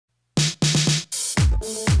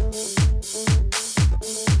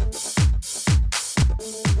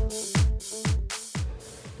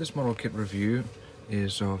This model kit review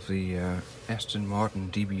is of the Aston Martin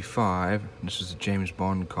DB5. This is the James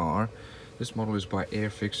Bond car. This model is by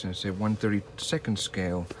Airfix and it's a 1/32nd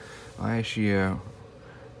scale. I actually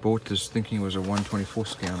bought this thinking it was a 1/24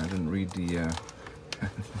 scale and I didn't read the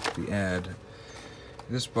the ad.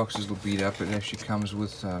 This box is a little beat up. It actually comes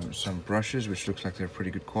with some brushes, which looks like they're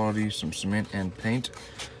pretty good quality, some cement and paint.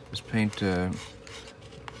 This paint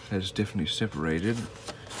has definitely separated,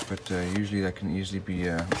 but usually that can easily be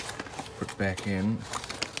put back in.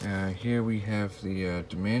 Here we have the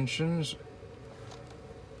dimensions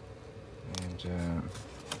and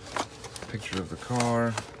picture of the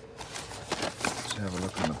car. Let's have a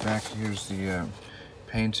look on the back. Here's the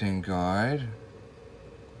painting guide.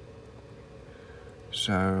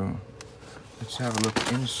 So let's have a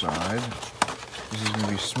look inside. This is going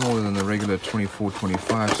to be smaller than the regular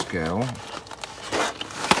 24-25 scale.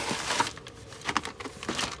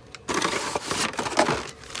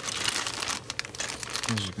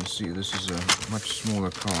 As you can see, this is a much smaller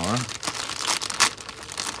car.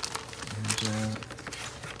 And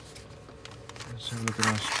let's have a look at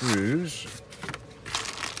our screws.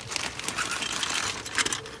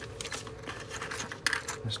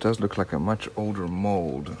 This does look like a much older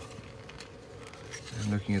mold.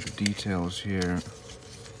 And looking at the details here,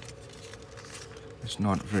 it's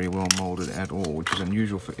not very well molded at all, which is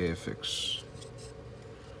unusual for Airfix.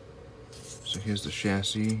 So here's the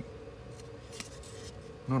chassis.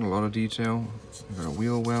 Not a lot of detail. We've got our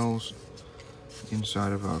wheel wells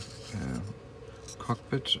inside of our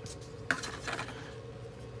cockpit.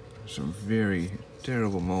 Some very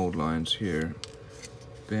terrible mold lines here.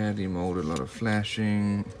 Badly molded, a lot of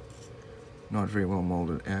flashing. Not very well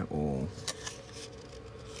molded at all.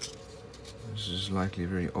 This is likely a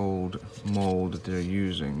very old mold that they're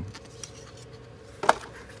using.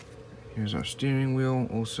 Here's our steering wheel,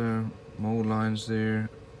 also mold lines there.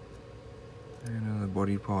 Another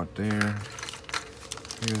body part there.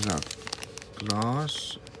 Here's our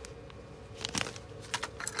glass.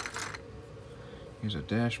 Here's a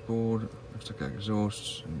dashboard. Looks like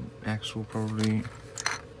exhausts and axle probably.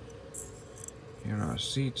 Here are our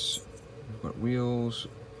seats. We've got wheels.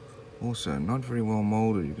 Also not very well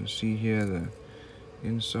molded. You can see here the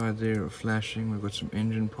inside there of flashing. We've got some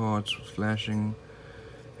engine parts with flashing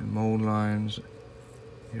and mold lines.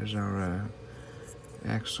 Here's our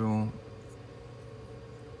axle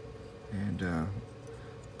and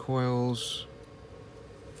coils.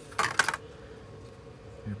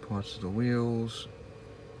 Here are parts of the wheels.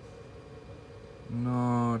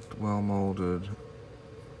 Not well molded.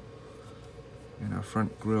 And our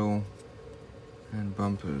front grille and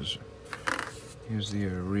bumpers. Here's the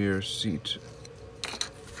rear seat.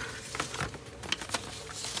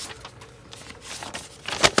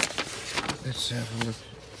 Let's have a look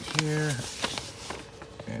here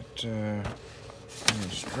at the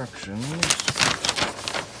instructions.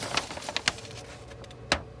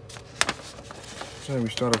 So we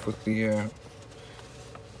start off with the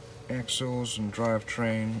axles and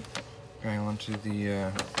drivetrain, going on to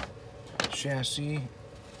the chassis,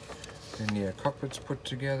 then the cockpit's put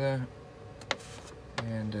together,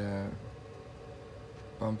 and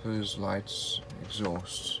bumpers, lights,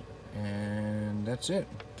 exhausts, and that's it.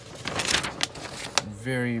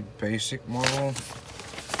 Very basic model,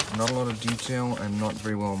 not a lot of detail and not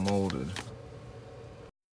very well molded.